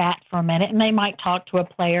little chat for a minute, and they might talk to a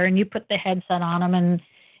player, and you put the headset on them,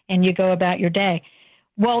 and you go about your day.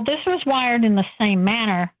 Well, this was wired in the same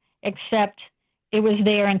manner, except it was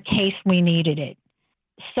there in case we needed it.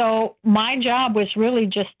 So my job was really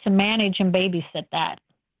just to manage and babysit that.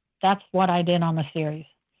 That's what I did on the series.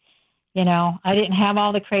 I didn't have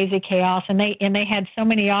all the crazy chaos, and they had so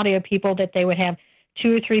many audio people that they would have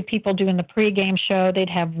 2 or 3 people doing the pregame show. They'd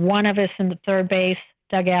have one of us in the third base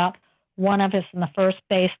dugout, one of us in the first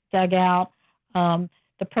base dugout.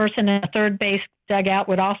 The person in the third base dugout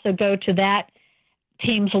would also go to that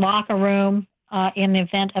team's locker room in the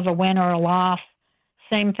event of a win or a loss.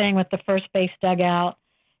 Same thing with the first base dugout.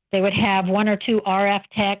 They would have 1 or 2 RF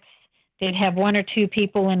techs. They'd have 1 or 2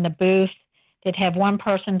 people in the booth. They'd have one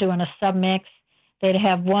person doing a submix. They'd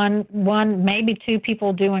have one, maybe 2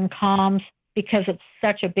 people doing comms, because it's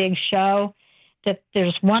such a big show that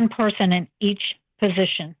there's one person in each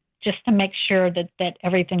position just to make sure that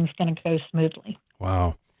everything's going to go smoothly.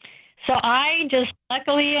 Wow. So I just,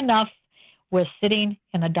 luckily enough, was sitting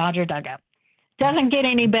in the Dodger dugout. Doesn't get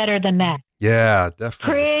any better than that. Yeah,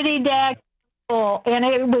 definitely. Pretty dang cool. And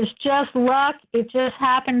it was just luck. It just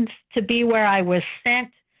happened to be where I was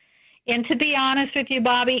sent. And to be honest with you,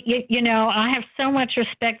 Bobby, you know, I have so much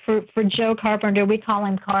respect for Joe Carpenter. We call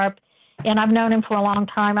him Carp, and I've known him for a long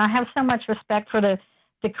time. I have so much respect for the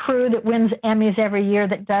crew that wins Emmys every year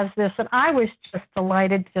that does this. And I was just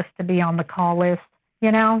delighted just to be on the call list,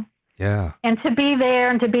 you know? Yeah. And to be there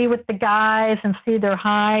and to be with the guys and see their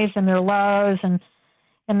highs and their lows and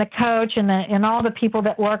the coach and all the people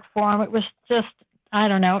that work for him. It was just, I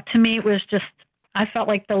don't know. To me, it was just, I felt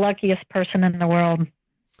like the luckiest person in the world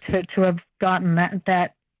to have gotten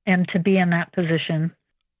that and to be in that position.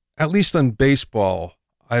 At least on baseball,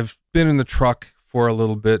 I've been in the truck for a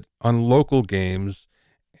little bit on local games,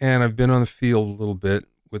 and I've been on the field a little bit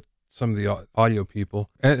with some of the audio people.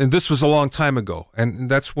 And this was a long time ago. And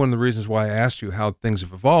that's one of the reasons why I asked you how things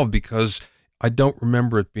have evolved, because I don't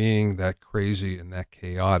remember it being that crazy and that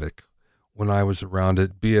chaotic when I was around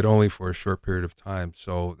it, be it only for a short period of time.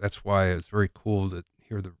 So that's why it's very cool to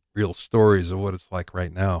hear the real stories of what it's like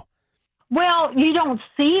right now. Well, you don't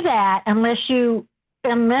see that unless you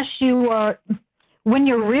are, when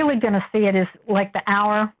you're really going to see it is like the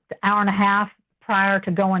hour and a half prior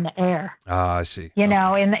to going to air. Ah, I see. You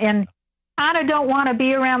know, and kind of don't want to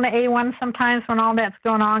be around the A1 sometimes when all that's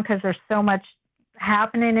going on because there's so much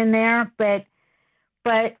happening in there. But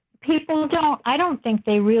people I don't think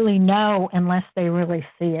they really know unless they really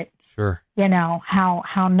see it. Sure. You know,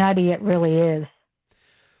 how nutty it really is.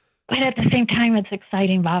 But at the same time, it's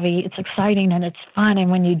exciting, Bobby. It's exciting and it's fun. And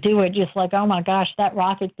when you do it, just like, oh my gosh, that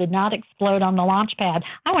rocket did not explode on the launch pad.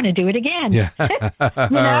 I want to do it again. Yeah. You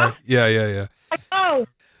know? Yeah. Like, oh.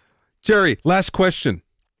 Jeri, last question.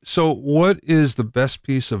 So what is the best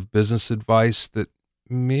piece of business advice that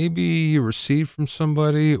maybe you received from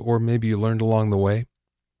somebody or maybe you learned along the way?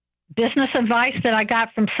 Business advice that I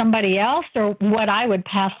got from somebody else or what I would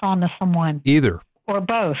pass on to someone? Either. Or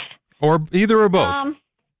both. Or either or both.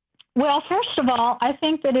 Well, first of all, I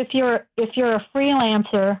think that if you're a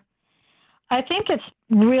freelancer, I think it's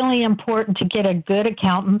really important to get a good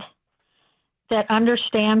accountant that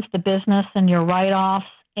understands the business and your write-offs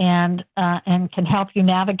and can help you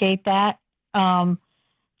navigate that.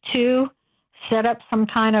 2, set up some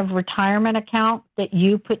kind of retirement account that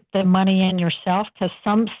you put the money in yourself, because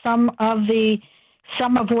some of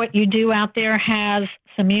what you do out there has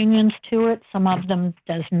some unions to it. Some of them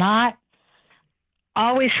does not.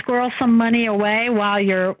 Always squirrel some money away while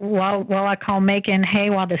I call making hay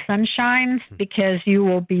while the sun shines, because you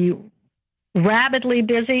will be rabidly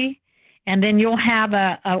busy, and then you'll have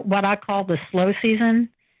a what I call the slow season,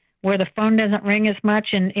 where the phone doesn't ring as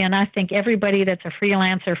much, and I think everybody that's a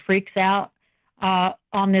freelancer freaks out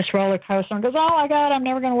on this roller coaster and goes, oh my God, I'm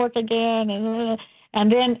never going to work again, and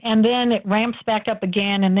then it ramps back up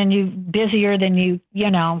again, and then you're busier than you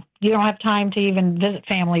don't have time to even visit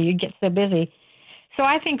family. You get so busy. So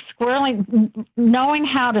I think knowing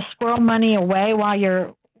how to squirrel money away while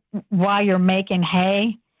you're making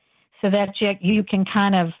hay, so that you can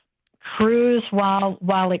kind of cruise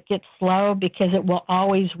while it gets slow, because it will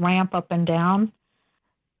always ramp up and down.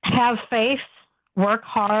 Have faith, work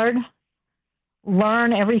hard,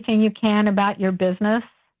 learn everything you can about your business.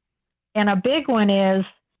 And a big one is,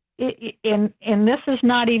 and this is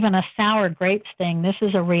not even a sour grapes thing, this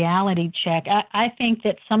is a reality check. I think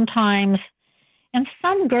that sometimes, and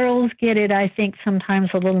some girls get it, I think, sometimes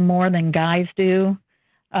a little more than guys do,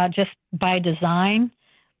 just by design.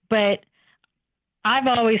 But I've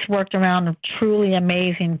always worked around truly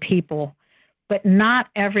amazing people, but not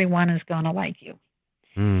everyone is going to like you.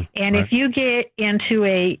 And right. If you get into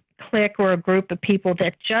a clique or a group of people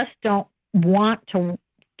that just don't want to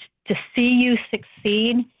see you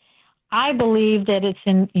succeed, I believe that it's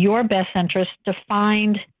in your best interest to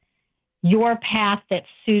find your path that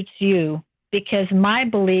suits you. Because my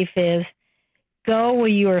belief is, go where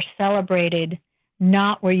you are celebrated,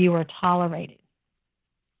 not where you are tolerated.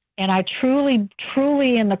 And I truly,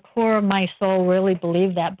 truly in the core of my soul really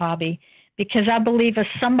believe that, Bobby, because I believe if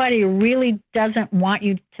somebody really doesn't want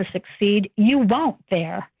you to succeed, you won't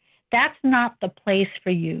there. That's not the place for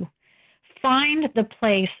you. Find the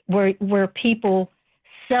place where people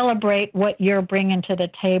celebrate what you're bringing to the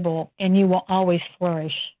table, and you will always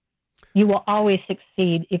flourish. You will always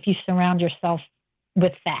succeed if you surround yourself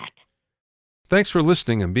with that. Thanks for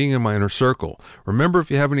listening and being in my inner circle. Remember,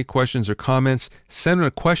 if you have any questions or comments, send them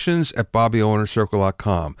to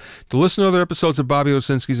questions@BobbyOInnerCircle.com. To listen to other episodes of Bobby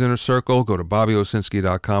Owsinski's Inner Circle, go to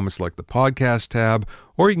BobbyOwsinski.com and select the podcast tab,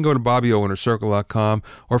 or you can go to BobbyOInnerCircle.com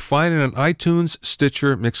or find it on iTunes,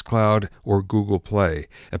 Stitcher, Mixcloud, or Google Play.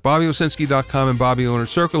 At BobbyOwsinski.com and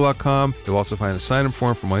BobbyOInnerCircle.com, you'll also find a sign-up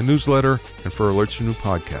form for my newsletter and for alerts to new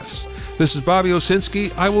podcasts. This is Bobby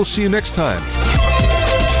Owsinski. I will see you next time.